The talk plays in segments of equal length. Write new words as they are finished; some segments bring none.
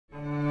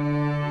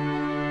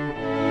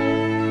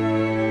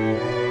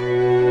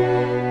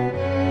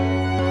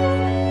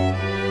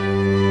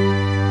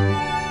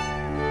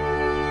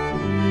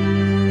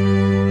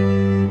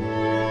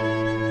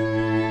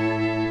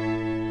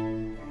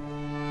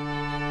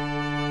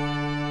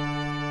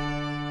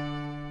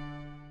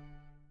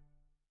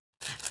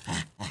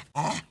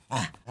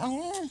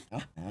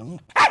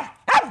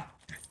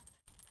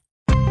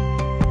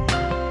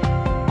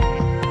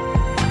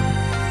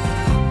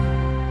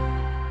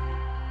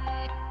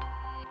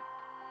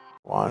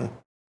One.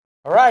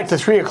 All right, the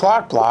 3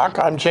 o'clock block.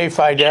 I'm Jay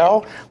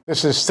Fidell.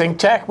 This is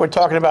ThinkTech. We're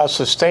talking about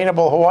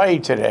sustainable Hawaii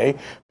today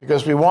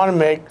because we want to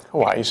make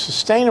Hawaii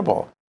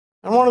sustainable.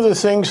 And one of the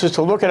things is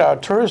to look at our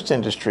tourist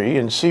industry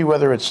and see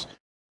whether it's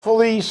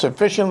fully,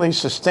 sufficiently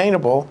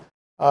sustainable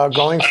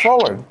going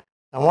forward.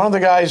 And one of the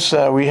guys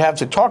we have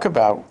to talk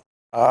about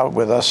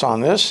with us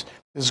on this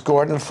is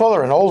Gordon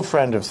Fuller, an old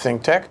friend of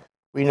ThinkTech.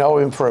 We know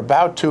him for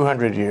about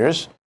 200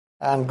 years.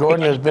 And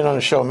Gordon has been on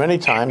the show many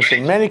times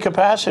in many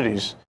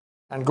capacities.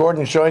 And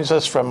Gordon joins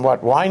us from,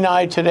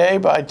 Waianae today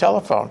by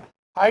telephone.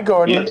 Hi,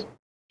 Gordon. Yes.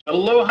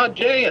 Aloha,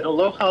 Jay, and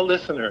aloha,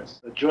 listeners.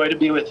 A joy to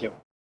be with you.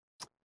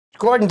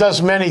 Gordon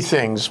does many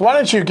things. Why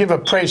don't you give a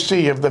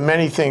précis of the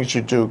many things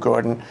you do,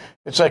 Gordon?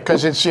 It's like,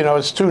 because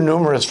it's too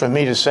numerous for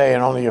me to say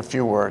in only a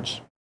few words.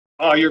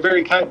 Oh, you're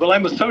very kind. Well,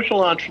 I'm a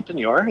social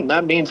entrepreneur, and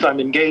that means I'm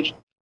engaged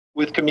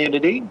with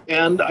community,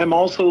 and I'm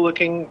also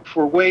looking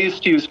for ways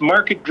to use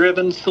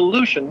market-driven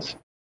solutions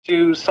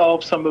to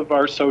solve some of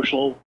our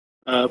social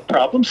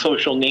problems,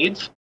 social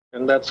needs,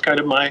 and that's kind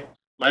of my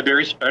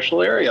very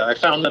special area. I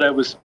found that I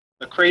was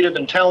a creative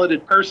and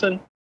talented person,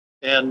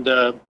 and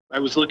I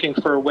was looking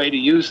for a way to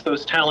use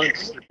those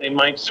talents that they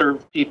might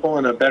serve people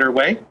in a better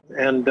way.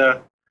 And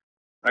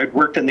I'd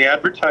worked in the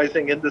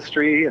advertising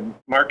industry and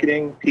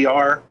marketing,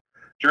 PR,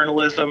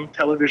 journalism,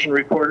 television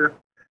reporter.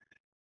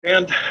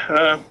 And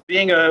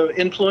being an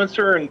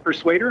influencer and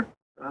persuader,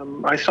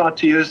 I sought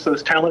to use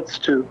those talents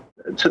to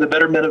the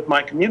betterment of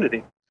my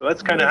community. So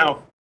that's kind of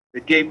how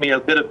it gave me a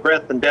bit of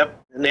breadth and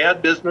depth. In the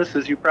ad business,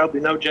 as you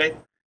probably know, Jay,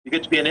 you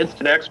get to be an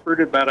instant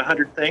expert at about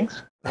 100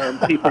 things.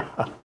 People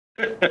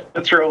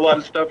throw a lot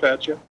of stuff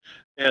at you.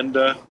 And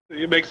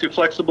it makes you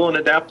flexible and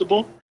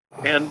adaptable.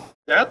 And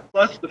that,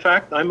 plus the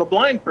fact I'm a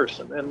blind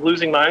person, and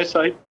losing my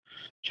eyesight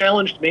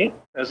challenged me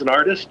as an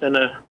artist, and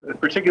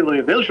particularly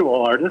a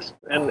visual artist,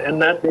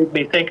 and that made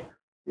me think,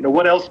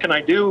 what else can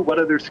I do? What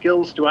other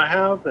skills do I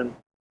have? And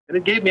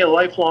it gave me a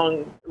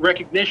lifelong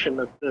recognition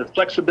of the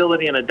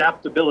flexibility and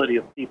adaptability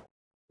of people.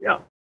 Yeah.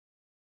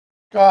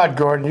 God,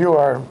 Gordon, you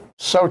are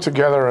so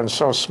together and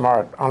so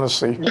smart,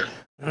 honestly.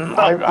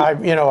 I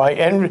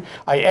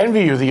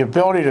envy you the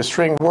ability to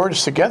string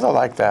words together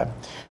like that.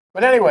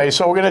 But anyway,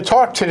 so we're going to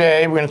talk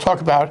today. We're going to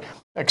talk about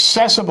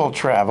accessible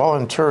travel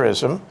and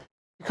tourism.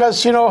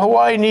 Because,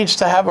 Hawaii needs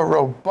to have a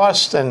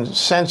robust and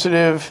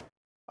sensitive,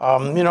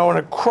 and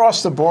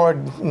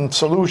across-the-board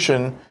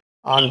solution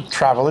on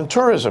travel and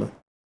tourism.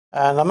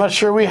 And I'm not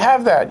sure we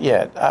have that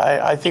yet.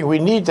 I think we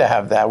need to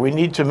have that. We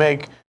need to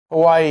make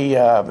Hawaii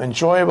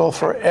enjoyable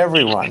for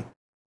everyone.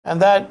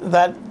 And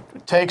that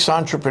takes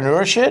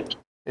entrepreneurship.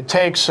 It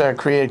takes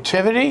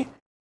creativity.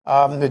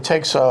 It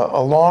takes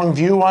a long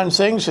view on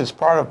things. It's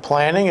part of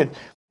planning.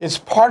 It's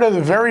part of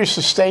the very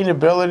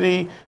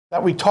sustainability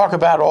that we talk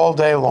about all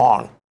day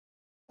long.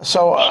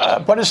 So,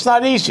 but it's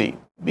not easy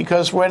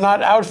because we're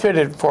not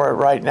outfitted for it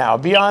right now.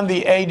 Beyond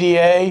the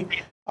ADA,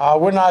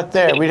 we're not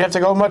there. We'd have to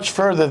go much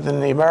further than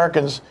the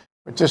Americans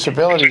with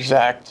Disabilities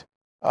Act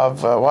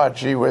of,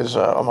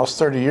 almost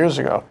 30 years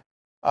ago.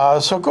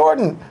 So,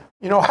 Gordon,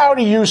 how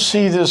do you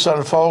see this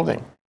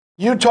unfolding?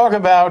 You talk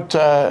about,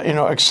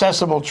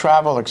 accessible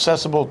travel,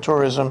 accessible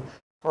tourism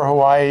for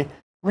Hawaii,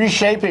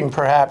 reshaping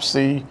perhaps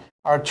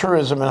our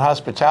tourism and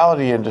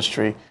hospitality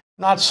industry.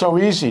 Not so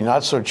easy,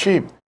 not so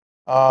cheap.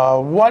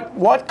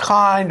 What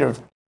kind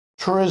of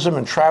tourism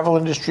and travel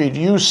industry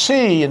do you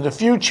see in the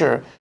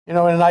future, in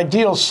an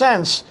ideal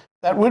sense,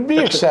 that would be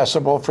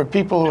accessible for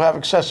people who have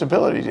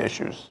accessibility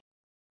issues?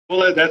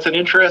 Well, that's an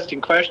interesting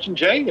question,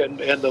 Jay, and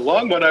the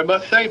long one, I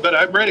must say, but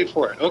I'm ready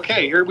for it.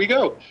 Okay, here we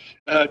go.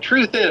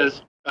 Truth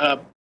is,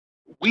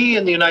 we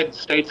in the United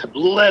States have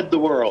led the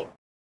world.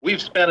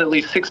 We've spent at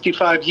least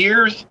 65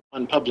 years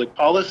on public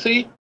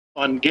policy,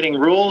 on getting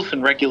rules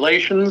and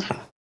regulations,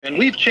 and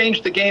we've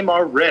changed the game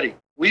already.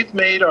 We've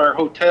made our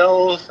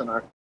hotels and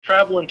our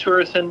travel and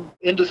tourism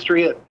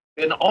industry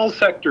in all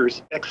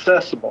sectors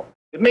accessible.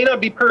 It may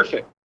not be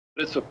perfect,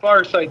 but it's a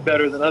far sight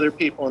better than other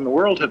people in the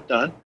world have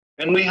done.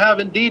 And we have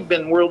indeed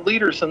been world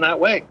leaders in that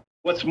way.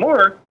 What's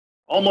more,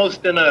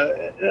 almost in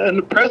an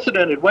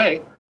unprecedented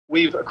way,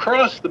 we've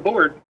across the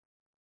board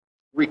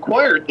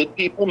required that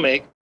people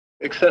make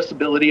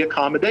accessibility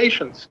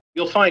accommodations.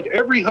 You'll find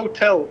every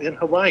hotel in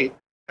Hawaii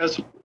has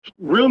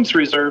rooms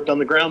reserved on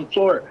the ground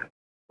floor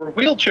for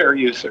wheelchair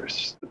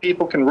users. The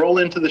people can roll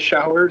into the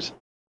showers.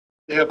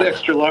 They have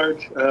extra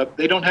large,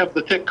 they don't have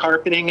the thick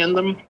carpeting in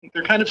them.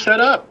 They're kind of set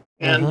up.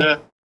 Mm-hmm.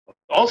 And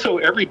also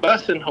every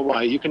bus in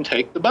Hawaii, you can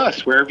take the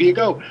bus wherever you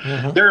go.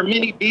 Mm-hmm. There are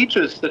many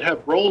beaches that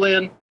have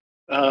roll-in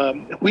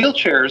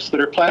wheelchairs that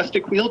are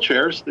plastic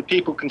wheelchairs that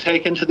people can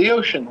take into the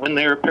ocean when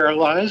they are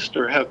paralyzed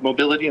or have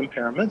mobility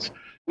impairments.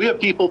 We have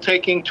people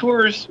taking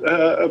tours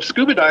of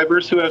scuba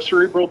divers who have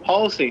cerebral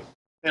palsy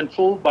and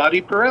full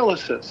body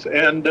paralysis.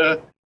 And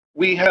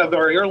we have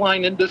our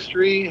airline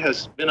industry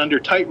has been under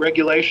tight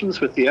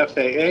regulations with the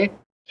FAA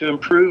to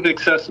improve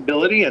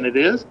accessibility, and it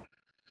is.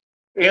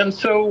 And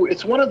so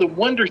it's one of the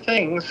wonder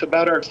things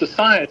about our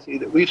society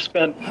that we've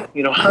spent,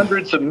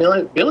 hundreds of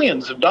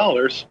billions of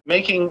dollars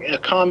making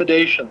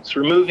accommodations,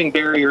 removing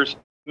barriers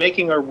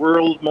making our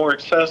world more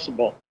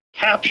accessible,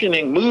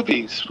 captioning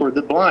movies for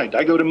the blind.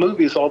 I go to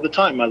movies all the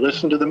time. I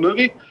listen to the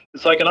movie.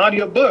 It's like an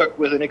audio book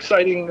with an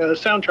exciting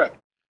soundtrack.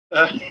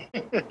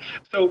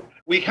 So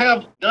we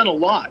have done a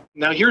lot.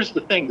 Now, here's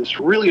the thing that's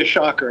really a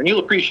shocker, and you'll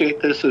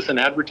appreciate this as an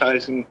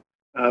advertising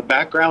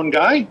background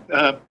guy.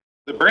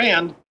 The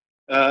brand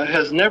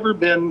has never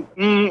been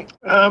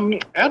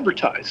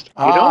advertised.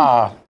 You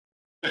know?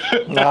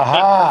 Not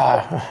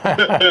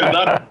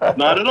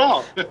at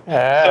all.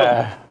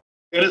 Yeah. So,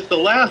 it is the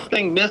last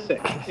thing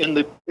missing in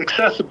the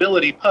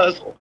accessibility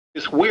puzzle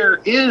is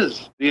where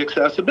is the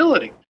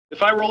accessibility?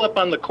 If I roll up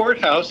on the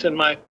courthouse in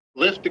my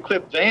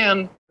lift-equipped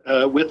van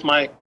with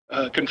my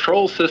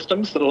control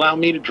systems that allow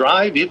me to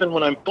drive even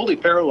when I'm fully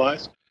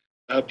paralyzed,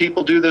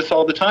 people do this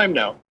all the time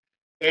now.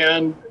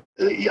 And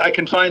I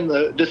can find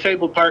the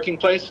disabled parking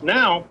place.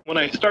 Now, when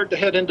I start to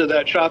head into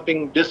that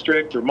shopping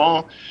district or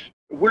mall,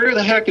 where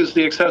the heck is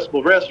the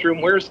accessible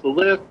restroom? Where's the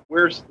lift?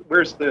 Where's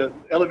the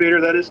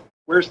elevator, that is?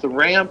 Where's the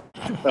ramp?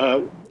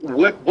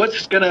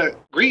 What's going to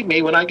greet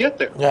me when I get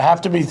there? You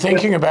have to be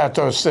thinking about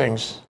those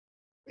things.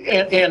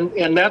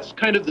 And that's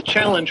kind of the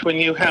challenge when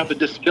you have a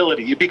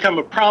disability. You become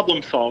a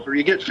problem solver.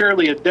 You get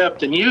fairly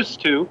adept and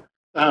used to,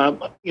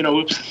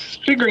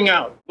 figuring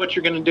out what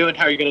you're going to do and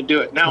how you're going to do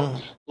it. Now,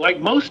 like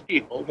most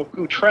people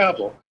who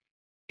travel,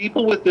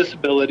 people with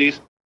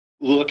disabilities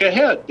look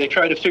ahead. They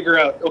try to figure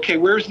out, okay,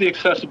 where's the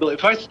accessibility?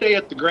 If I stay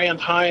at the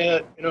Grand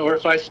Hyatt, or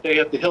if I stay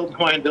at the Hilton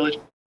Hawaiian Village,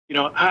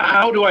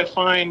 how do I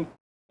find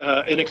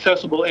an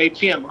accessible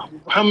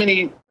ATM? How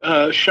many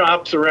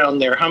shops around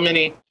there? How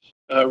many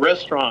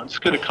restaurants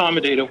could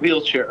accommodate a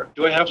wheelchair?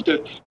 Do I have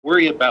to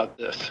worry about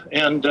this?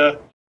 And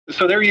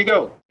so there you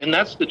go. And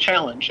that's the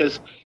challenge. Is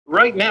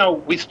right now,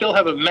 we still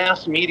have a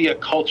mass media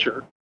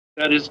culture.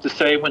 That is to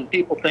say, when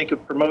people think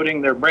of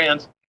promoting their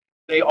brands,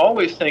 they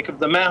always think of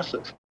the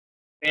masses.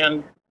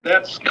 And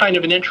that's kind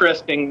of an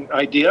interesting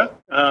idea.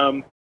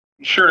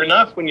 Sure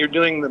enough, when you're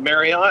doing the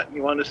Marriott,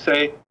 you want to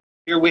say,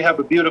 here we have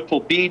a beautiful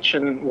beach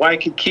in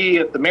Waikiki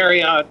at the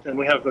Marriott, and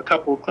we have a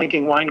couple of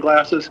clinking wine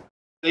glasses.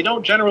 They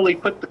don't generally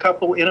put the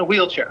couple in a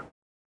wheelchair.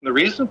 The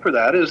reason for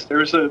that is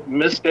there's a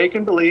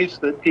mistaken belief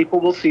that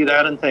people will see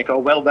that and think, oh,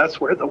 well, that's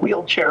where the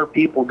wheelchair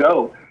people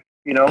go.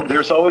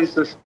 There's always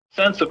this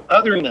sense of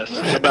otherness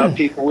about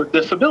people with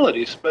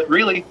disabilities. But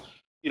really,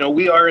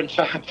 we are, in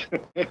fact,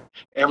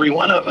 every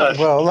one of us.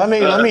 Well, let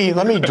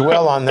me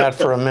dwell on that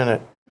for a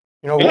minute.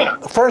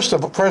 First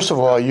of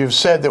all, you've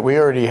said that we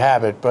already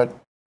have it, but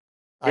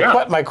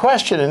my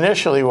question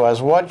initially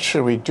was, what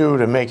should we do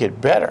to make it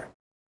better?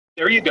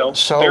 There you go.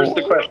 So there's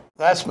the question.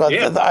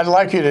 I'd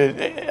like you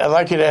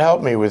to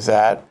help me with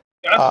that.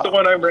 That's the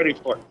one I'm ready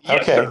for.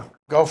 Yes, okay, sir.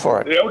 Go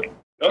for it.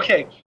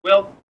 Okay.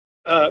 Well,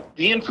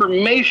 the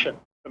information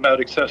about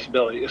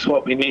accessibility is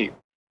what we need.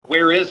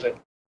 Where is it?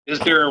 Is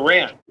there a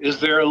ramp? Is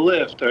there a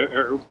lift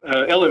or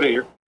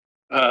elevator?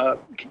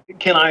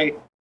 Can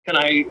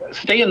I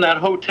stay in that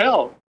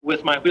hotel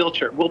with my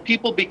wheelchair? Will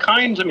people be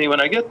kind to me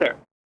when I get there?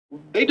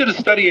 They did a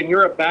study in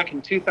Europe back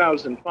in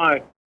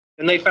 2005,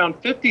 and they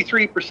found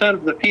 53%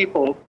 of the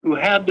people who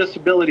had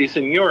disabilities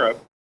in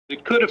Europe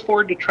that could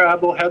afford to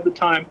travel, had the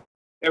time,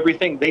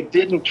 everything, they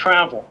didn't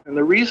travel. And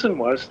the reason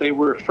was they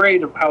were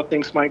afraid of how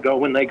things might go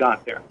when they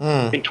got there.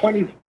 In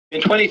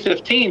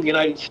 2015, the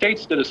United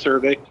States did a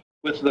survey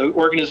with the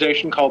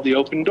organization called the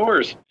Open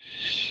Doors.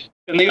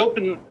 And the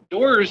Open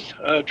Doors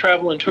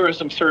Travel and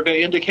Tourism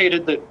Survey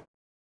indicated that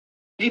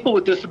people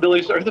with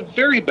disabilities are the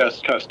very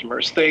best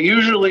customers. They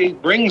usually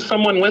bring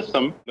someone with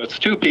them. That's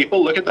two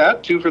people. Look at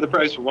that, 2 for the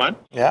price of 1.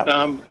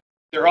 Yeah.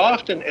 They're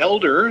often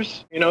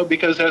elders,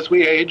 because as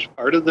we age,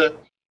 part of the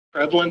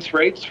prevalence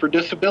rates for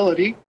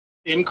disability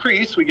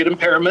increase. We get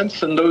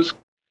impairments, and those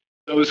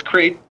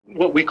create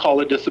what we call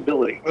a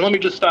disability. And let me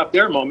just stop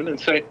there a moment and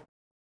say,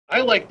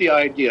 I like the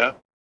idea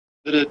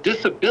that a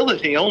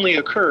disability only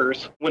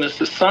occurs when a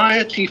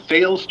society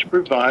fails to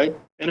provide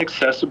an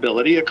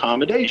accessibility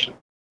accommodation.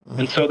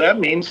 And so that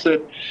means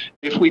that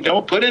if we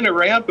don't put in a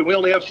ramp and we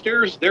only have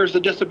stairs, there's a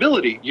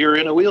disability. You're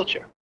in a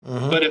wheelchair.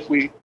 But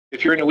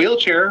if you're in a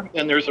wheelchair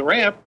and there's a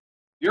ramp,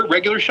 you're a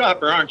regular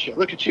shopper, aren't you?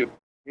 Look at you,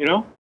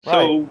 Right.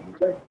 So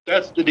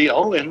that's the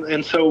deal.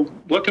 And so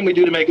what can we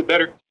do to make it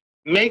better?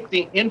 Make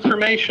the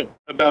information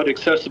about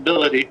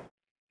accessibility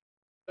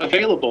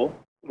available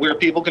where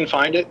people can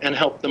find it and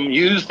help them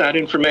use that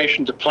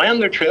information to plan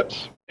their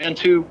trips and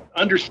to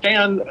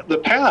understand the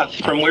path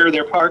from where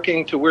they're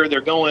parking to where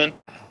they're going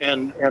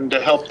and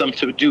to help them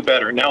to do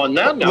better. Now, on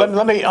that note,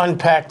 let me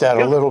unpack that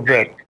a little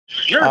bit.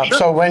 Sure.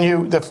 So when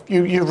you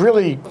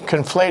really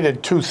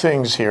conflated two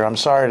things here, I'm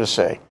sorry to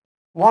say.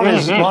 One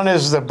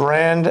is the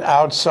brand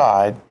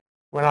outside.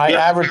 When I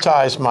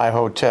advertise my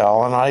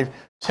hotel and I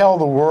tell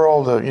the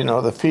world,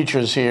 the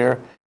features here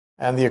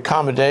and the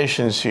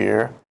accommodations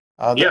here,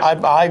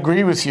 I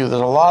agree with you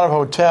that a lot of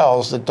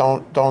hotels that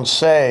don't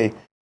say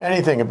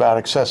anything about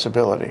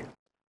accessibility.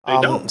 They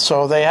don't.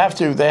 So they have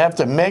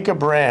to make a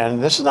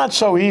brand. This is not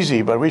so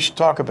easy, but we should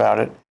talk about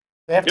it.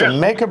 They have to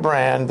make a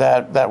brand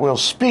that will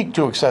speak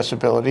to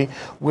accessibility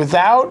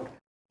without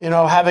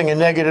having a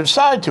negative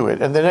side to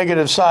it. And the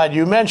negative side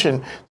you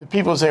mentioned, the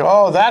people say,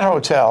 oh, that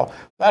hotel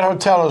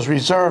is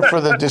reserved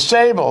for the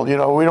disabled. We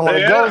don't want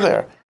to go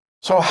there.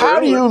 So how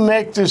do you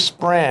make this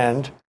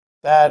brand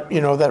that,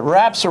 that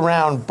wraps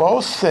around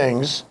both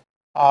things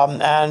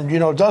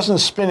and, doesn't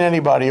spin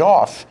anybody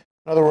off?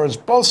 In other words,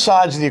 both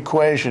sides of the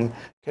equation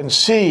can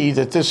see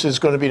that this is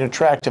going to be an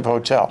attractive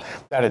hotel,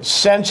 that it's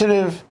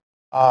sensitive,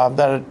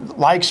 that it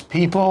likes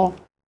people,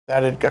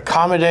 that it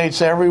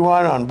accommodates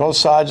everyone on both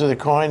sides of the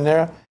coin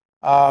there.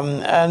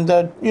 And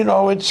that,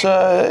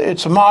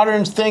 it's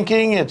modern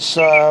thinking. It's,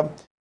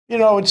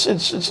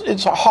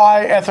 it's a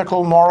high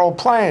ethical, moral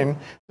plane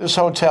this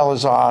hotel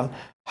is on.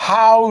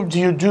 How do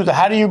you do that?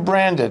 How do you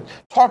brand it?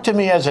 Talk to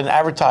me as an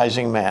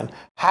advertising man.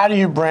 How do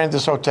you brand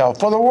this hotel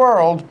for the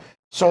world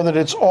so that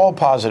it's all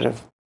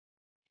positive?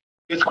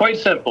 It's quite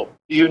simple.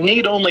 You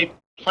need only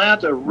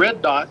plant a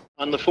red dot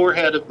on the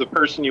forehead of the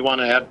person you want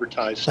to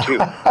advertise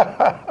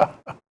to.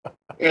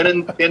 And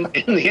in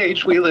the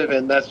age we live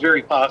in, that's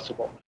very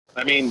possible.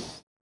 I mean,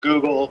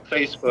 Google,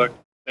 Facebook,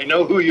 they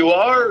know who you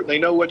are. They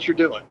know what you're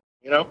doing,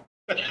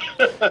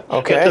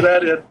 Okay. And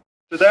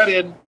to that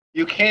end,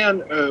 you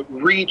can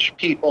reach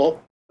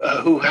people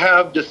who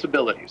have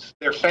disabilities,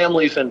 their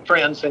families and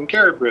friends and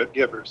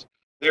caregivers.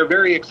 They're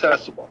very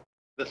accessible.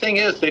 The thing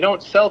is, they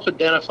don't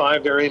self-identify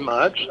very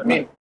much. I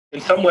mean, in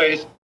some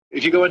ways,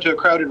 if you go into a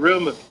crowded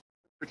room of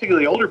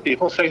particularly older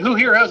people, say, who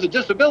here has a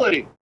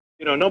disability?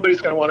 Nobody's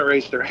going to want to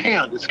raise their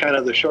hand. It's kind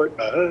of the short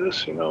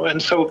buzz,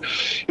 and so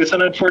it's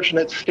an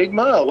unfortunate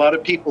stigma. A lot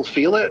of people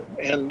feel it,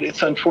 and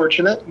it's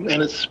unfortunate,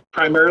 and it's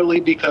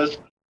primarily because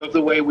of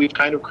the way we've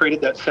kind of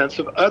created that sense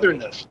of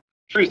otherness.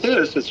 Truth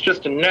is, it's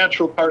just a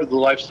natural part of the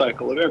life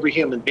cycle of every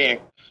human being.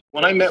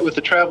 When I met with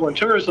the Travel and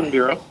Tourism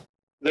Bureau,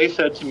 they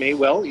said to me,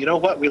 well,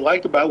 what we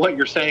like about what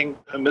you're saying,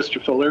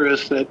 Mr. Fuller,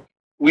 is that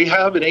we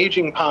have an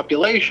aging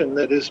population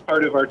that is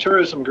part of our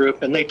tourism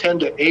group, and they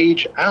tend to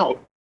age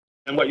out.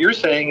 And what you're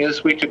saying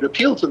is we could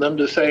appeal to them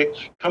to say,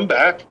 come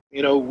back,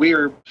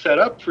 we're set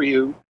up for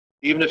you,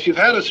 even if you've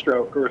had a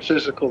stroke or a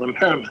physical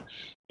impairment.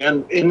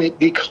 And in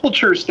the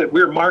cultures that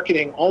we're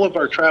marketing all of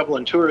our travel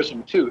and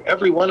tourism to,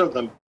 every one of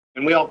them,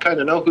 and we all kind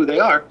of know who they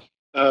are,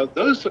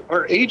 those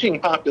are aging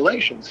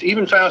populations,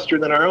 even faster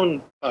than our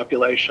own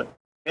population.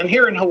 And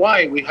here in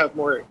Hawaii, we have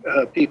more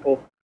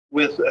people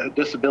with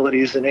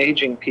disabilities and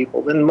aging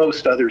people than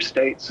most other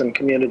states and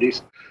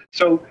communities.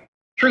 So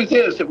truth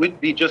is, it would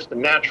be just a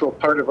natural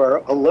part of our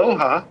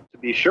aloha, to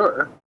be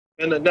sure,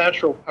 and a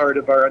natural part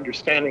of our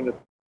understanding of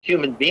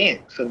human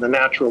beings and the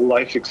natural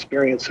life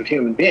experience of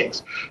human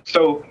beings.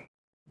 So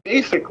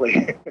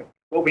basically,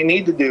 what we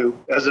need to do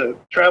as a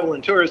travel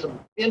and tourism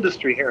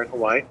industry here in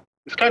Hawaii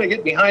is kind of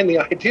get behind the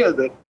idea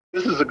that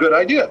this is a good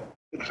idea.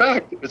 In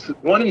fact, it's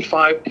 1 in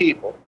 5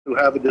 people who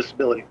have a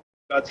disability,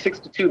 about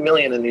 62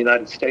 million in the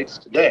United States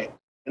today.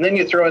 And then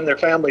you throw in their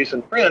families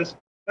and friends.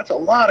 That's a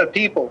lot of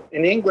people.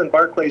 In England,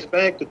 Barclays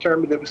Bank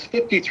determined it was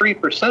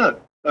 53%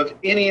 of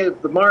any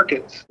of the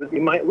markets that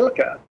you might look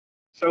at.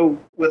 So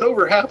with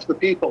over half the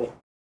people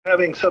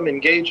having some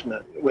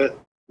engagement with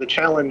the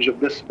challenge of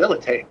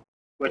disability,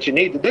 what you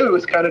need to do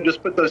is kind of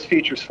just put those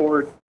features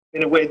forward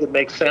in a way that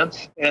makes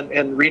sense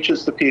and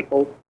reaches the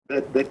people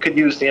that could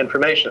use the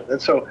information.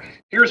 And so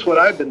here's what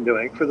I've been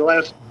doing. For the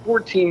last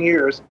 14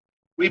 years,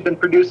 we've been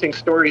producing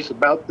stories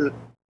about the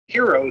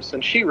heroes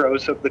and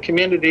sheroes of the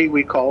community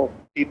we call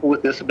people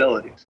with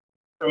disabilities.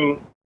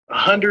 From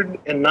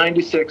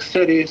 196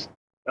 cities,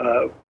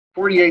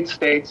 48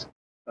 states,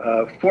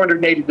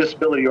 480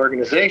 disability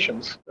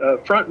organizations,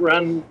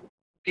 front-run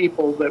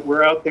people that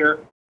were out there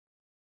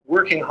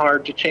working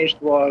hard to change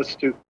the laws,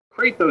 to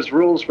create those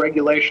rules,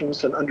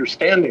 regulations, and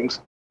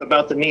understandings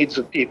about the needs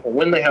of people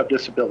when they have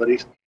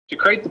disabilities, to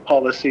create the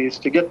policies,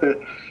 to get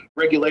the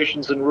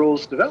regulations and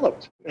rules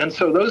developed. And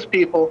so those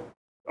people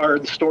are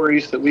the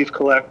stories that we've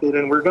collected,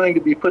 and we're going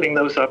to be putting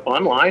those up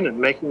online and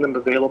making them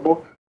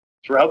available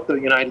throughout the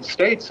United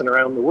States and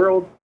around the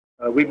world.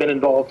 We've been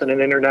involved in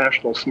an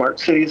international smart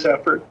cities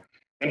effort.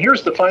 And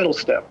here's the final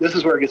step. This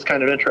is where it gets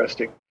kind of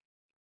interesting.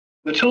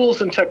 The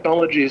tools and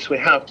technologies we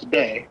have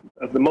today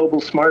of the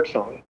mobile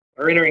smartphone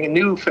are entering a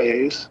new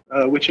phase,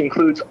 which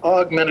includes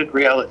augmented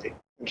reality.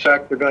 In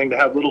fact, they're going to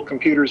have little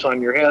computers on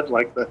your head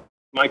like the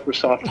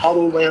Microsoft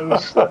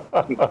HoloLens,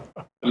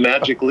 the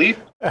Magic Leap.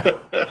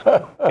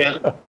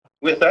 And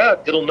with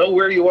that, it'll know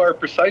where you are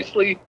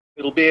precisely.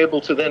 It'll be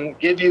able to then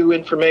give you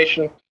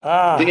information,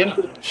 the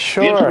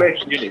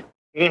information you need.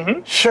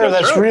 Mm-hmm. Sure,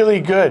 that's really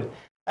good.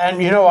 And,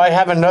 I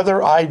have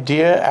another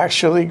idea,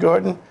 actually,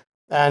 Gordon.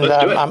 And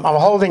I'm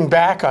holding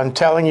back on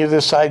telling you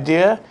this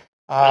idea.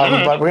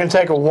 But we're going to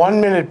take a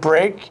 1-minute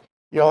break.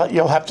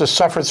 You'll have to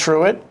suffer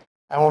through it.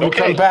 And when we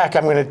come back,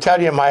 I'm going to tell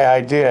you my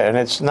idea. And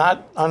it's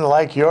not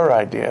unlike your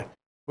idea.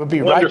 We'll be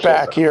right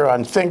back here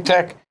on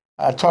ThinkTech,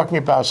 talking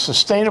about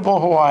sustainable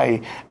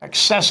Hawaii,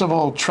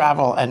 accessible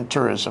travel and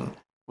tourism.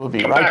 We'll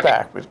be right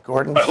back with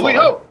Gordon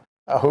Fuller.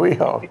 Hui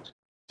ho.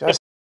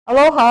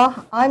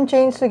 Aloha, I'm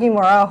Jane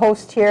Sugimura, a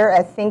host here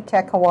at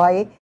ThinkTech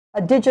Hawaii,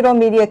 a digital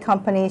media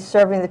company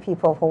serving the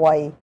people of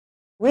Hawaii.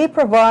 We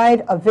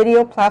provide a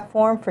video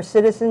platform for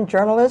citizen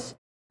journalists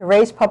to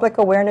raise public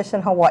awareness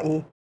in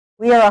Hawaii.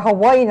 We are a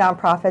Hawaii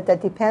nonprofit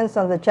that depends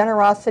on the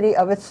generosity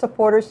of its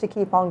supporters to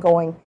keep on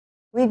going.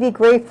 We'd be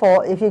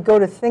grateful if you go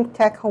to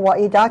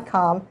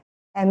ThinkTechHawaii.com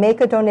and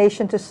make a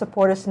donation to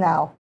support us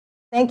now.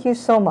 Thank you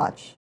so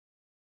much.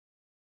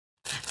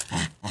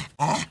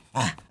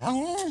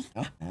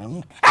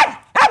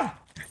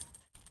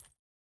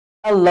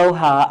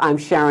 Aloha, I'm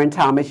Sharon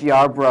Thomas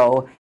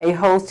Yarbrough, a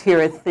host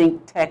here at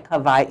ThinkTech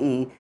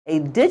Hawaii, a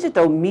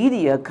digital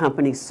media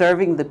company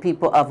serving the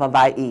people of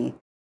Hawaii.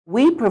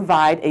 We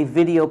provide a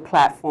video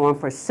platform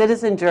for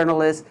citizen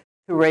journalists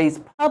to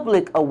raise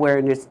public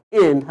awareness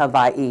in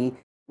Hawaii.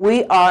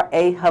 We are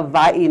a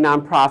Hawaii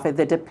nonprofit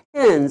that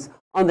depends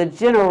on the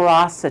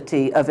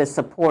generosity of its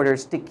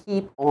supporters to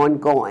keep on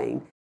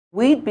going.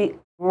 We'd be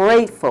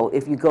grateful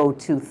if you go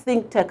to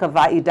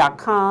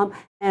ThinkTechHawaii.com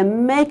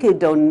and make a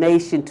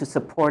donation to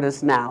support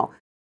us now.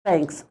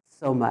 Thanks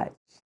so much.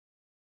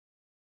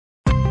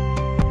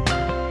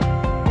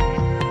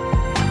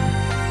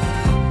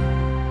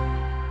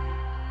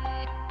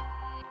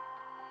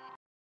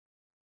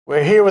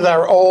 We're here with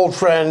our old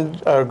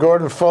friend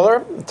Gordon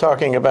Fuller,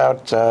 talking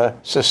about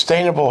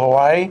sustainable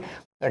Hawaii,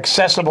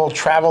 accessible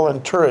travel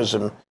and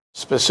tourism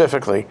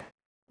specifically.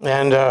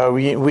 And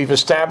we've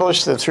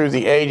established that through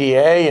the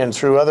ADA and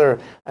through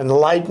other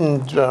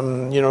enlightened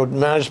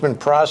management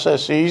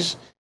processes,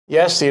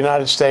 yes, the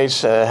United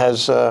States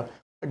has a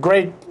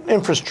great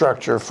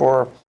infrastructure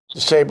for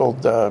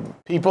disabled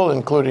people,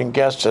 including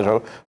guests at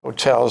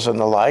hotels and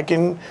the like,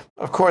 and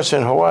of course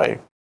in Hawaii.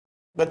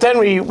 But then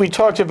we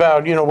talked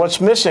about,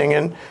 what's missing,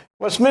 and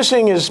what's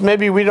missing is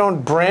maybe we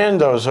don't brand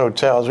those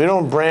hotels. We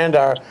don't brand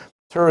our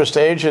tourist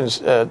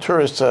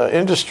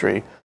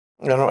industry,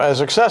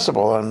 as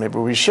accessible, and maybe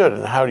we should.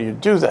 And how do you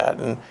do that?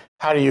 And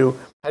how do you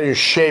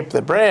shape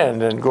the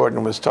brand? And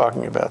Gordon was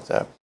talking about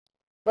that.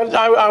 But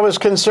I was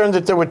concerned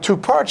that there were two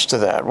parts to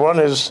that. One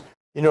is,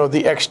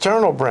 the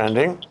external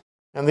branding,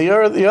 and the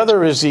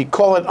other is the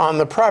call it on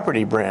the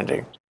property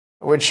branding,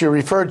 which you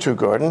referred to,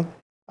 Gordon.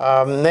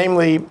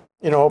 Namely,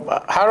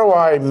 how do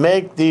I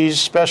make these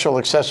special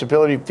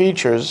accessibility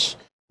features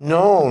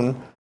known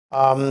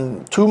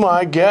to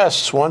my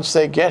guests once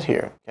they get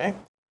here? Okay,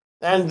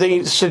 and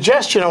the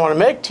suggestion I want to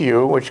make to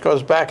you, which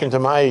goes back into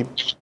my,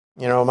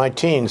 my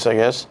teens, I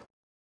guess,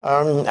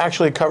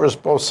 actually covers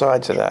both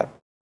sides of that.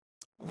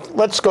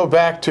 Let's go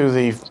back to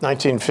the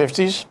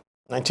 1950s,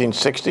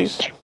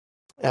 1960s,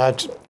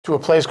 to a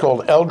place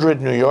called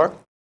Eldred, New York,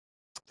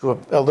 to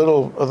a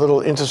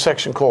little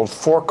intersection called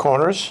Four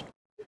Corners.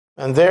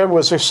 And there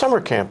was a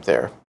summer camp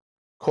there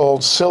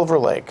called Silver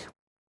Lake.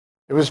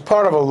 It was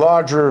part of a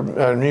larger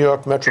New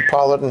York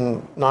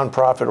metropolitan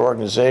nonprofit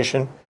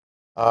organization.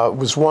 It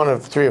was one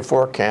of 3 or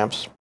 4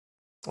 camps.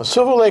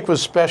 Silver Lake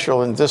was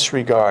special in this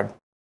regard.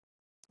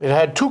 It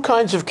had 2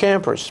 kinds of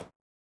campers.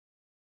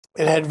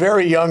 It had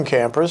very young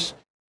campers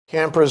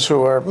who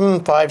were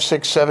 5,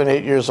 6, 7,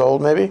 8 years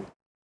old maybe.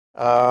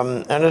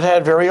 And it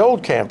had very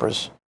old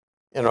campers.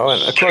 And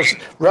of course,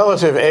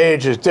 relative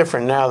age is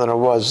different now than it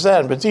was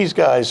then, but these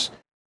guys,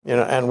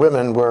 and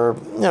women were,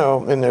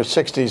 in their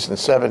 60s and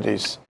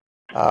 70s,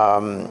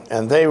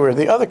 and they were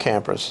the other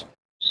campers.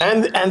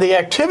 And the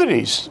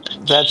activities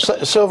that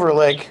Silver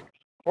Lake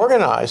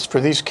organized for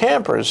these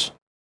campers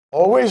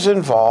always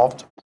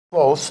involved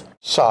both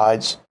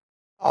sides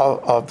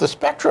of the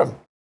spectrum.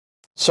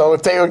 So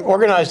if they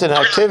organized an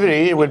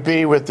activity, it would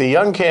be with the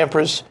young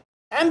campers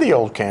and the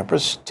old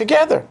campers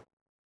together.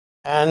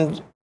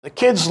 And the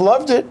kids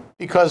loved it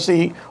because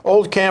the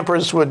old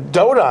campers would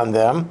dote on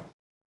them,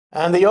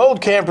 and the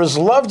old campers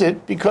loved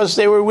it because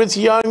they were with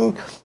young,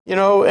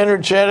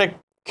 energetic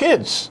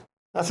kids.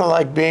 Nothing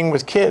like being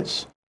with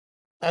kids.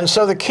 And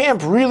so the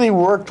camp really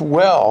worked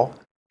well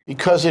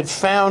because it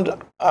found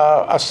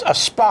a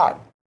spot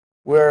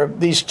where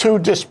these 2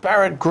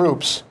 disparate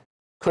groups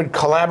could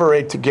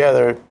collaborate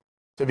together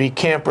to be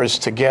campers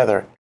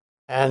together.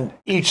 And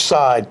each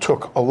side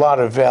took a lot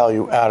of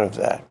value out of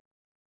that.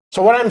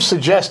 So what I'm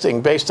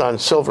suggesting, based on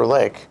Silver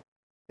Lake,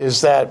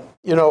 is that,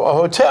 a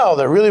hotel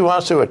that really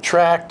wants to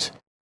attract,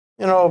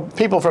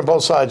 people from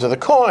both sides of the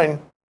coin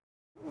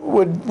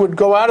would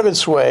go out of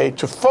its way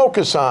to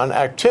focus on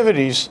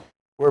activities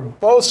where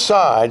both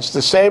sides,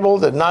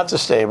 disabled and not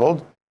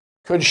disabled,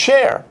 could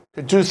share,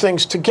 could do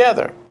things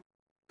together,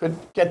 could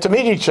get to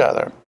meet each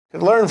other,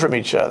 could learn from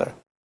each other,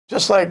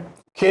 just like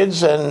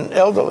kids and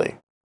elderly.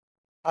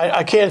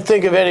 I can't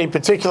think of any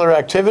particular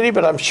activity,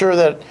 but I'm sure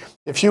that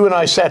if you and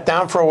I sat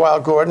down for a while,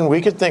 Gordon, we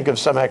could think of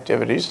some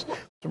activities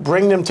to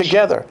bring them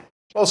together.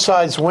 Both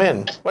sides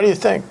win. What do you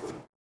think?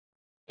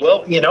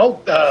 Well,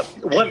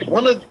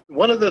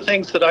 one of the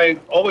things that I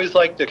always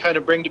like to kind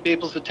of bring to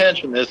people's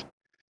attention is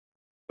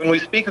when we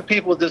speak of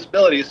people with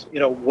disabilities,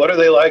 what are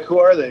they like? Who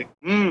are they?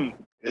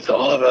 It's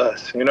all of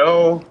us,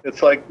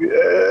 It's like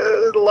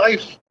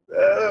life,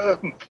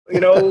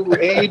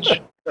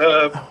 age.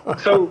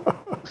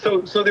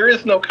 So there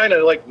is no kind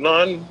of like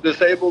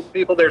non-disabled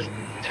people. There's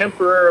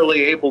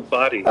temporarily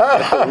able-bodied.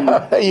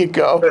 There you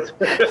go.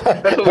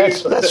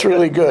 That's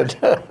really good.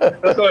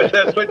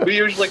 That's what we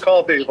usually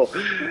call people.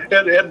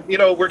 And you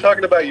know, we're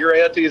talking about your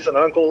aunties and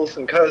uncles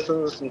and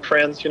cousins and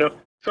friends, you know.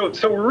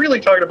 So we're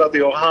really talking about the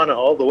Ohana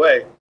all the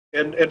way.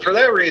 And for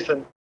that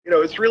reason, you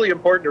know, it's really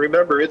important to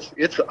remember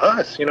it's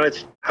us. You know,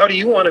 it's how do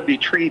you want to be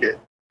treated?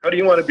 How do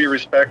you want to be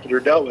respected or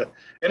dealt with?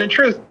 And in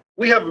truth,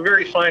 we have a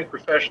very fine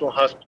professional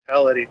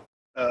hospitality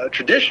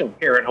tradition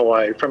here in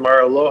Hawaii, from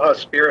our aloha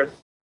spirit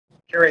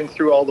carrying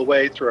through all the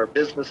way through our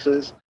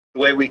businesses, the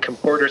way we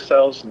comport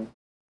ourselves and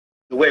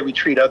the way we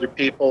treat other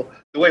people,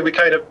 the way we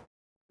kind of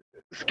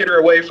skitter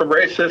away from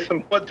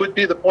racism. What would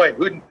be the point?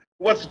 Who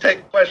wants to take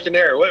a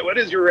questionnaire? What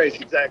is your race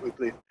exactly,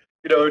 please?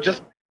 You know,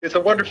 just it's a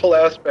wonderful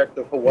aspect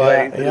of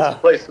Hawaii. It's a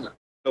place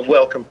of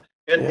welcome.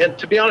 And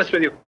to be honest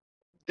with you,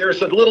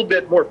 there's a little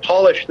bit more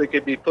polish that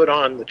could be put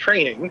on the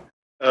training.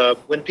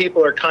 When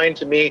people are kind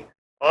to me,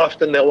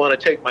 often they'll want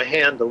to take my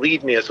hand to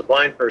lead me as a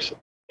blind person.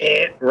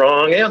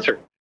 Wrong answer.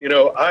 You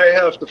know, I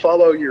have to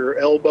follow your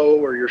elbow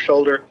or your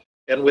shoulder.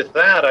 And with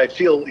that, I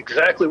feel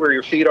exactly where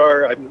your feet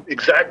are. I'm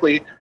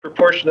exactly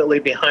proportionately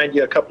behind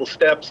you a couple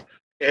steps.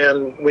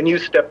 And when you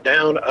step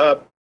down,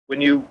 up, when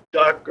you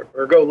duck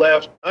or go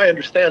left, I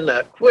understand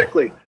that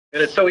quickly.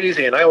 And it's so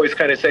easy. And I always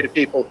kind of say to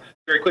people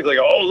very quickly,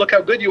 oh, look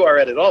how good you are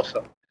at it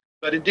also.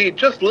 But indeed,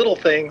 just little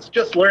things,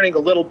 just learning a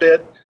little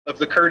bit of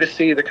the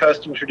courtesy, the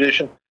custom,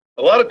 tradition.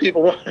 A lot of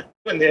people,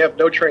 when they have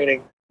no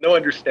training, no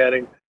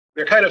understanding,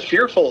 they're kind of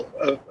fearful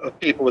of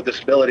people with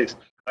disabilities.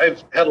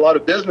 I've had a lot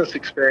of business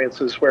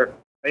experiences where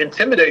I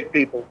intimidate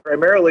people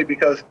primarily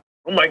because,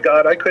 oh my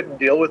God, I couldn't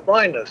deal with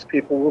blindness.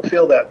 People will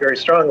feel that very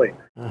strongly.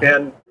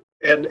 And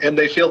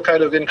they feel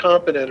kind of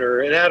incompetent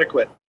or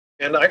inadequate.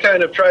 And I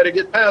kind of try to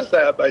get past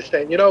that by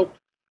saying, you know,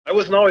 I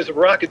wasn't always a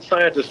rocket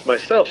scientist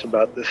myself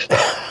about this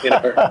stuff, you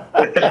know.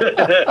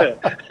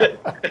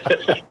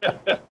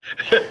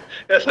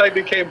 As I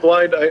became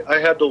blind, I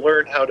had to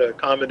learn how to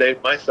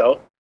accommodate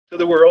myself to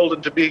the world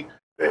and to be,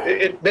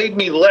 it made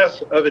me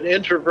less of an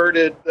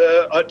introverted,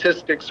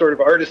 autistic sort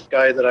of artist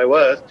guy that I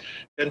was,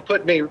 and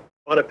put me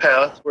on a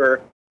path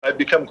where I've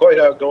become quite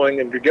outgoing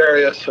and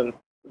gregarious, and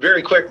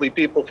very quickly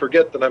people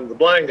forget that I'm the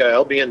blind guy.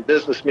 I'll be in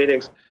business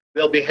meetings,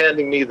 they'll be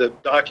handing me the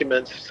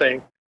documents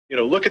saying, you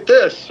know, look at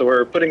this,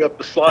 or putting up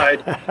the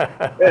slide,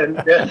 and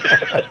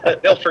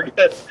they'll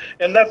forget.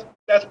 And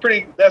that's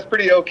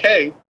pretty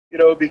okay, you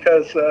know,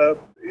 because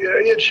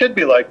it should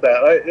be like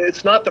that.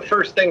 It's not the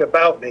first thing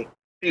about me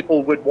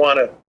people would want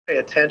to pay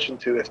attention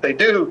to. If they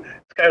do,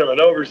 it's kind of an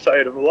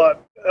oversight of a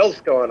lot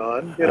else going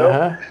on, you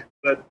know.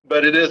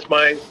 But it is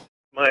my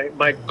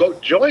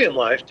joy in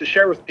life to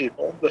share with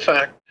people the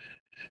fact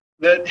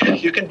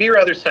that you can be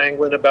rather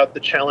sanguine about the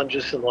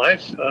challenges in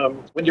life.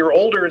 When you're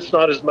older, it's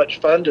not as much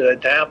fun to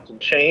adapt and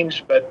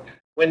change, but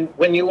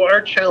when you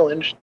are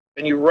challenged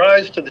and you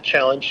rise to the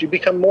challenge, you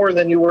become more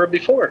than you were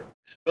before.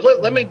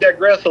 But let me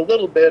digress a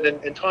little bit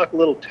and talk a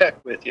little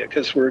tech with you,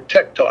 because we're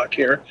tech talk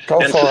here,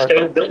 and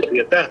sustainability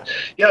at that.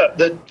 Yeah,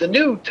 the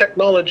new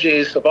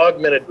technologies of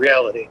augmented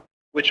reality,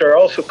 which are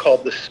also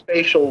called the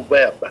spatial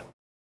web,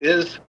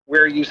 is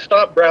where you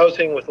stop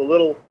browsing with a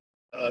little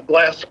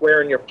glass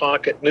square in your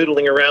pocket,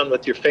 noodling around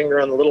with your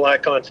finger on the little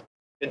icons.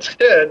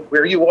 Instead,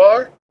 where you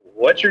are,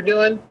 what you're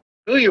doing,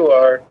 who you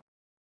are,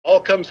 all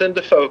comes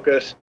into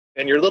focus,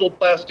 and your little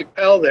plastic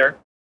pal there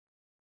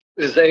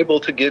is able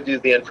to give you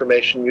the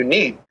information you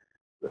need.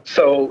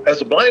 So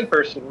as a blind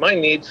person, my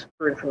needs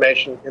for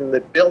information in the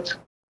built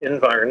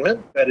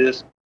environment, that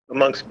is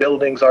amongst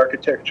buildings,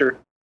 architecture,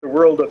 the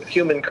world of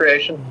human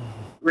creation,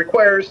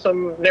 requires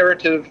some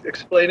narrative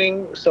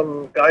explaining,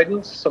 some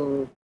guidance,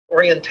 some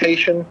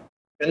orientation.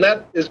 And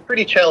that is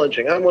pretty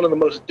challenging. I'm one of the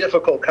most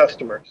difficult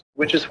customers,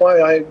 which is why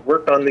I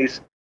work on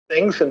these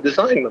things and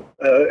design them.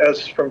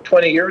 As from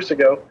 20 years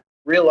ago,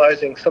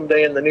 realizing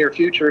someday in the near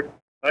future,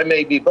 I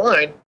may be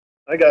blind,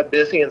 I got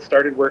busy and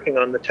started working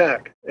on the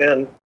tech.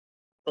 And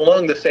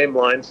along the same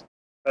lines,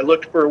 I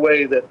looked for a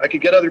way that I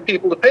could get other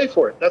people to pay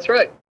for it. That's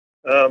right.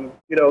 You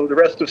know, the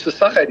rest of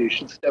society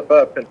should step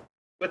up and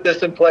put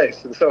this in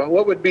place. And so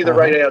what would be the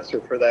right answer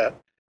for that?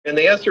 And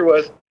the answer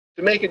was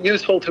to make it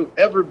useful to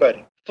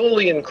everybody.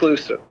 Fully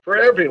inclusive for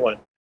everyone.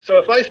 So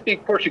if I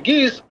speak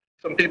Portuguese,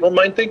 some people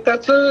might think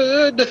that's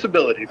a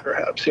disability,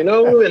 perhaps. You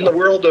know, in the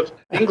world of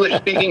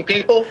English-speaking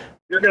people,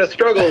 you're going to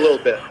struggle a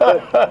little bit.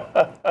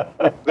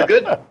 But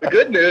the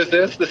good news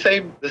is the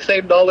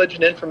same knowledge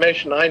and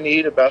information I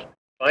need about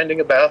finding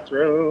a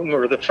bathroom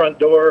or the front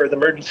door or the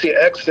emergency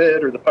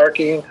exit or the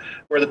parking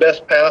or the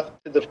best path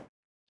to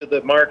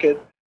the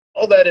market.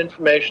 All that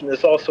information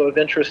is also of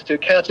interest to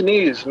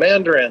Cantonese,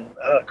 Mandarin,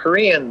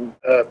 Korean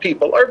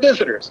people, our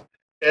visitors.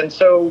 And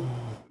so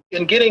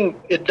in getting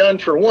it done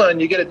for one,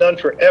 you get it done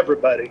for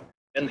everybody.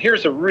 And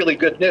here's a really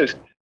good news.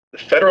 The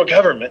federal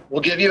government will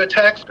give you a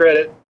tax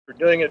credit for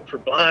doing it for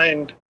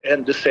blind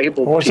and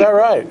disabled people. Oh, is that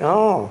right?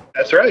 Oh.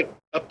 That's right.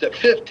 Up to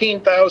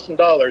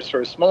 $15,000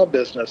 for a small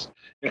business,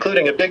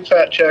 including a big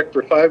fat check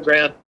for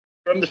 $5,000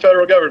 from the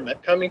federal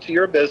government coming to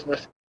your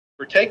business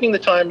for taking the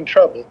time and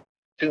trouble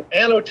to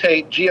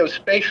annotate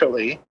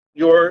geospatially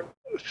your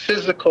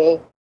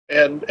physical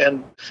and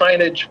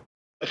signage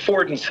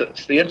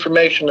affordances, the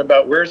information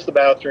about where's the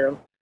bathroom,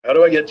 how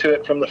do I get to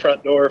it from the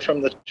front door, from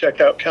the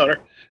checkout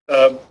counter,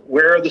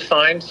 where are the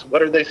signs,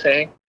 what are they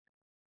saying?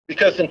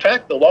 Because in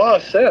fact, the law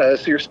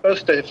says you're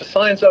supposed to, if a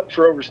sign's up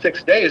for over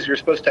 6 days, you're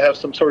supposed to have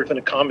some sort of an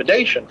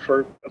accommodation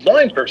for a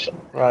blind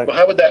person. Right. Well,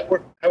 how would that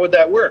work? How would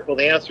that work? Well,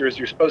 the answer is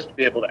you're supposed to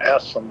be able to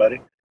ask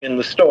somebody in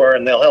the store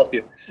and they'll help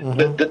you.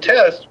 Mm-hmm. The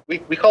test, we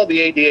call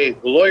the ADA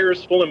the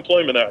Lawyers Full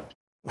Employment Act.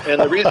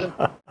 And the reason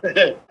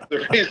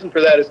the reason for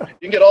that is you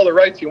can get all the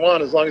rights you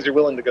want as long as you're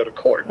willing to go to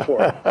court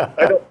for it.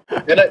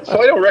 So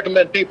I don't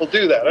recommend people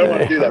do that. I don't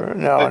want to do that.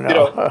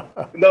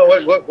 No.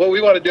 What we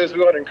want to do is we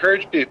want to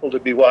encourage people to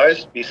be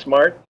wise, be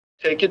smart,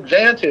 take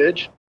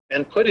advantage,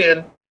 and put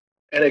in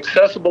an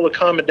accessible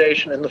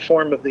accommodation in the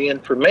form of the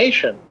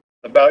information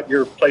about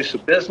your place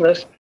of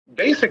business.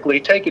 Basically,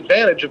 take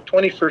advantage of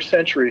 21st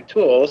century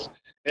tools,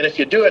 and if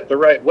you do it the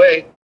right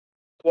way,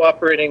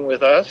 cooperating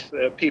with us,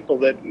 people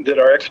that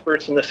are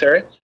experts in this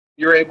area,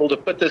 you're able to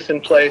put this in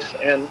place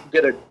and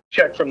get a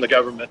check from the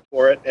government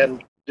for it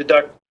and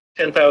deduct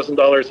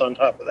 $10,000 on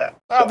top of that.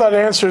 Well, that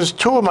answers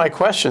two of my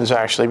questions,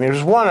 actually. I mean,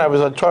 there's one, I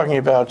was talking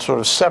about sort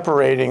of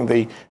separating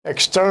the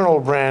external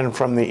brand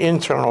from the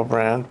internal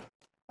brand.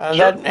 And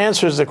Sure. that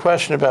answers the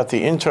question about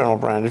the internal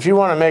brand. If you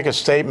want to make a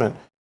statement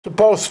to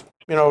both,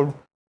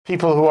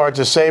 people who are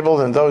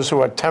disabled and those who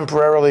are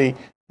temporarily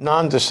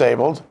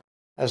non-disabled,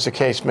 as the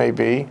case may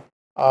be,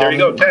 there you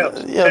go,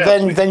 tabs.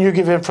 Then you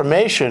give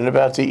information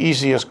about the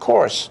easiest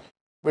course,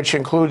 which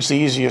includes the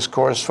easiest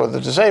course for the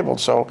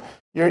disabled. So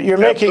you're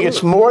making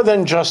it's more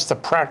than just the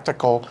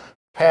practical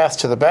path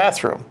to the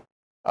bathroom.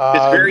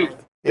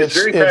 It's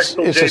very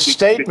practical. It's a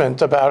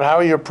statement about how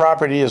your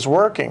property is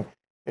working.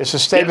 It's a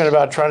statement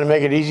about trying to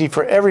make it easy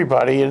for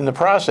everybody. And in the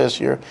process,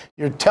 you're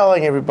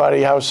telling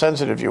everybody how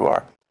sensitive you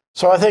are.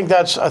 So I think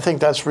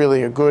that's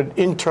really a good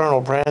internal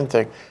brand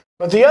thing.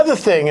 But the other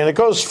thing, and it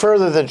goes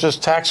further than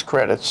just tax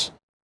credits,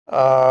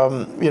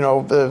 the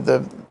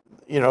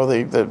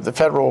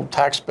federal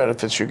tax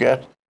benefits you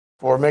get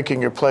for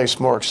making your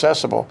place more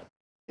accessible,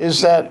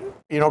 is that,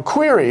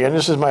 query, and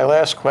this is my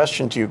last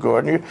question to you,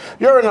 Gordon,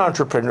 you're an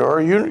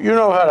entrepreneur, you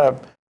know how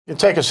to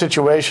take a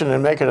situation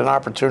and make it an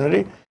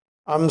opportunity.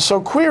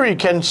 So query,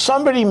 can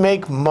somebody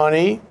make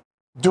money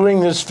doing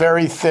this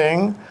very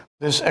thing,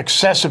 this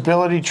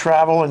accessibility,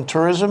 travel, and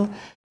tourism?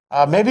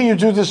 Maybe you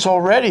do this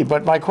already,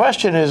 but my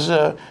question is,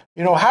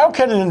 how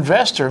can an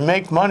investor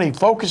make money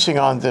focusing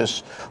on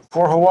this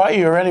for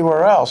Hawaii or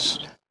anywhere else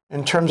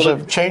in terms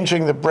of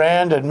changing the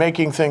brand and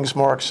making things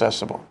more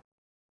accessible?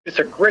 It's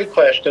a great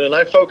question, and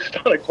I focused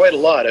on it quite a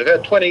lot. I've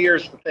had 20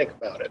 years to think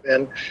about it,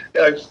 and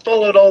I've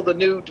followed all the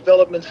new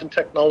developments in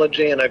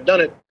technology, and I've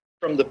done it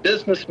from the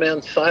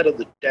businessman's side of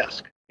the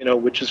desk,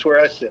 which is where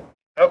I sit.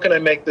 How can I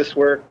make this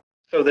work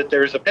so that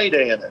there's a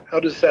payday in it?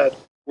 How does that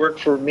work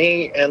for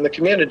me and the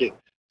community?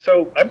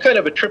 So I'm kind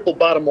of a triple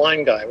bottom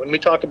line guy. When we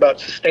talk about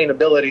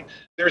sustainability,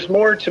 there's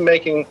more to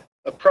making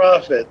a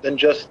profit than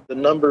just the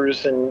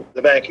numbers in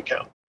the bank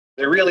account.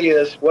 There really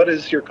is, what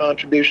is your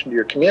contribution to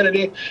your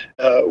community?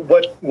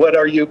 What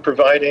are you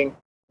providing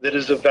that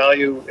is of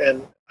value,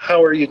 and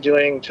how are you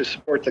doing to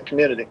support the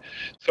community?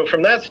 So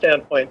from that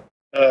standpoint,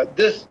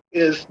 this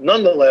is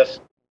nonetheless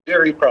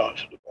very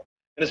profitable.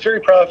 And it's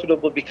very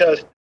profitable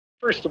because,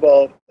 first of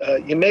all,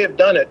 you may have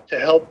done it to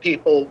help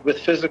people with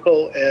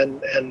physical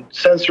and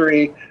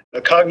sensory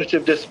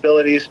cognitive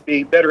disabilities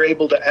be better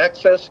able to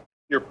access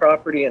your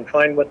property and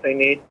find what they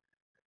need.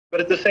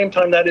 But at the same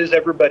time, that is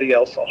everybody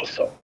else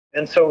also.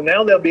 And so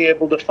now they'll be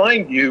able to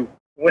find you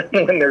when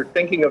they're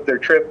thinking of their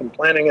trip and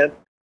planning it.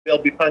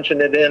 They'll be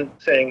punching it in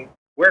saying,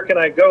 where can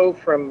I go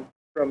from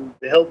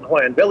the Hilton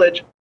Hawaiian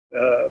Village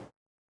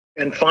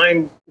and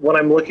find what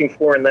I'm looking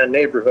for in that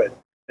neighborhood?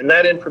 And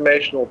that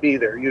information will be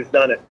there. You've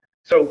done it.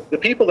 So the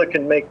people that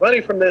can make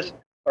money from this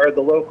are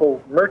the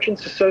local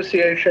Merchants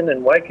Association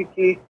in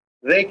Waikiki.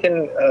 They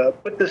can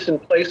put this in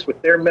place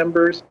with their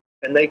members,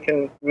 and they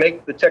can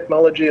make the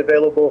technology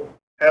available,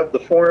 have the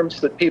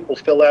forms that people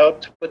fill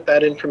out to put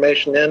that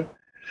information in.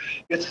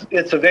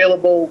 It's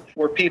available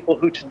for people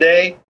who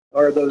today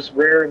are those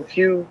rare and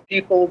few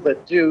people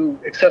that do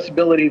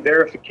accessibility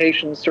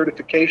verification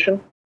certification.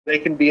 They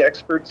can be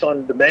experts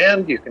on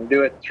demand. You can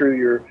do it through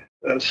your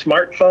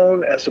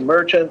smartphone as a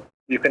merchant.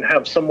 You can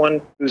have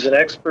someone who's an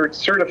expert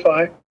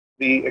certify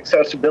the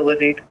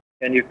accessibility,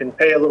 and you can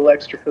pay a little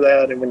extra for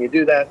that. And when you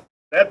do that,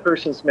 that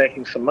person's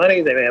making some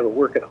money. They may have a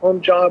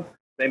work-at-home job.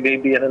 They may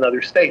be in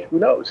another state. Who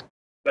knows?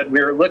 But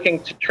we're looking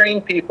to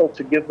train people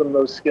to give them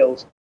those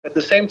skills. At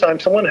the same time,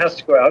 someone has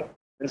to go out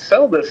and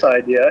sell this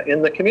idea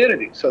in the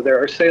community. So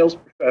there are sales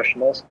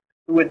professionals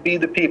who would be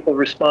the people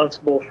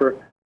responsible for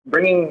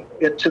bringing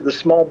it to the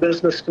small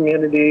business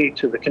community,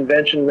 to the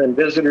Convention and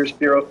Visitors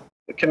Bureau,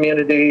 the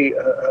community,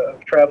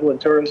 travel and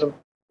tourism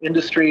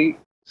industry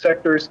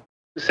sectors,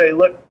 to say,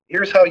 look,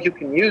 here's how you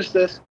can use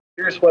this.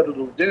 Here's what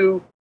it'll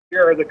do.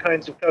 Here are the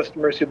kinds of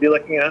customers you'll be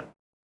looking at.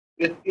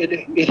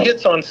 it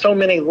hits on so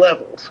many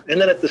levels. And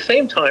then at the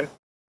same time,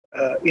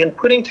 in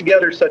putting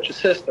together such a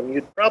system,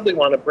 you'd probably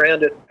want to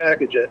brand it and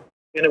package it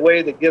in a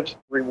way that gives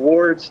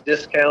rewards,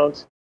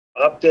 discounts,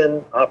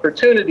 opt-in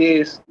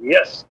opportunities.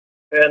 Yes.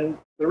 And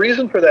the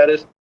reason for that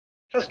is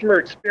customer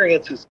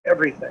experience is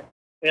everything.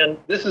 And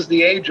this is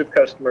the age of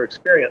customer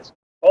experience.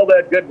 All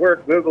that good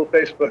work Google,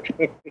 Facebook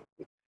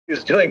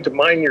is doing to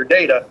mine your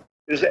data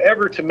is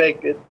ever to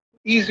make it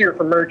easier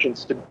for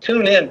merchants to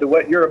tune in to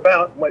what you're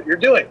about and what you're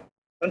doing.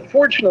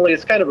 Unfortunately,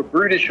 it's kind of a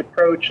brutish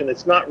approach, and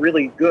it's not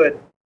really good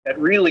at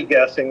really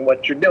guessing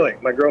what you're doing.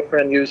 My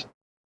girlfriend used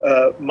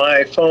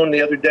my phone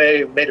the other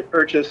day, made a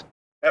purchase.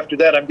 After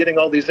that, I'm getting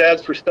all these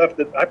ads for stuff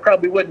that I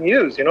probably wouldn't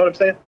use. You know what I'm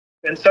saying?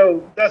 And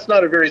so that's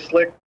not a very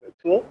slick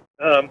tool,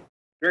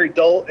 very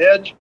dull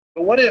edge.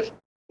 But what if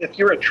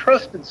you're a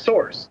trusted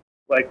source,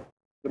 like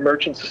the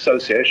Merchants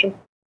Association,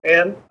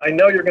 and I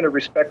know you're going to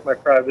respect my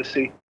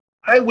privacy,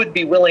 I would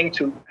be willing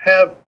to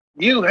have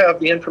you have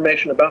the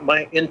information about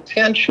my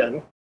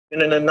intention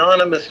in an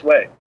anonymous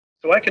way.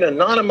 So I can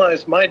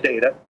anonymize my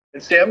data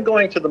and say, I'm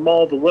going to the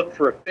mall to look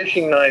for a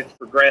fishing knife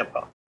for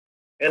Grandpa.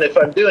 And if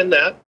I'm doing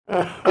that,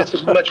 it's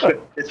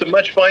a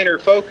much finer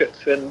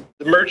focus, and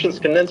the merchants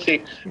can then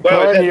see.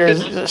 Wow, Glenn,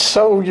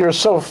 you're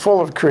so full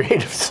of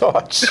creative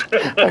thoughts.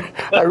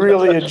 I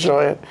really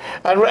enjoy it,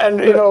 and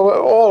you know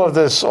all of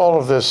this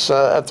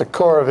at the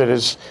core of it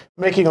is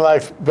making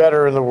life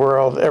better in the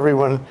world.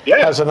 Everyone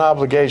has an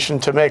obligation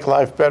to make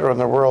life better in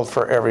the world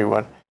for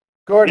everyone.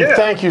 Gordon,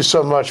 thank you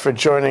so much for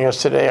joining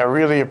us today. I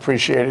really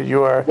appreciate it.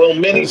 You are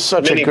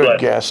such a good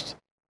guest.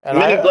 And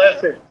many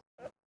blessings.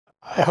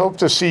 I hope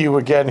to see you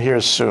again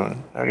here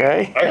soon,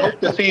 okay? I hope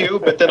to see you,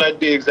 but then I'd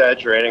be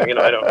exaggerating. You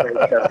know, I don't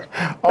really care.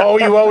 Oh,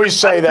 you always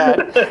say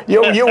that.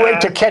 You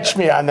wait to catch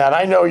me on that.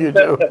 I know you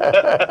do.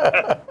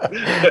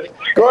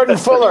 Gordon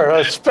Fuller,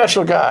 a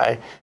special guy.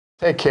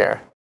 Take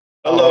care.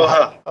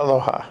 Aloha.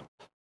 Aloha.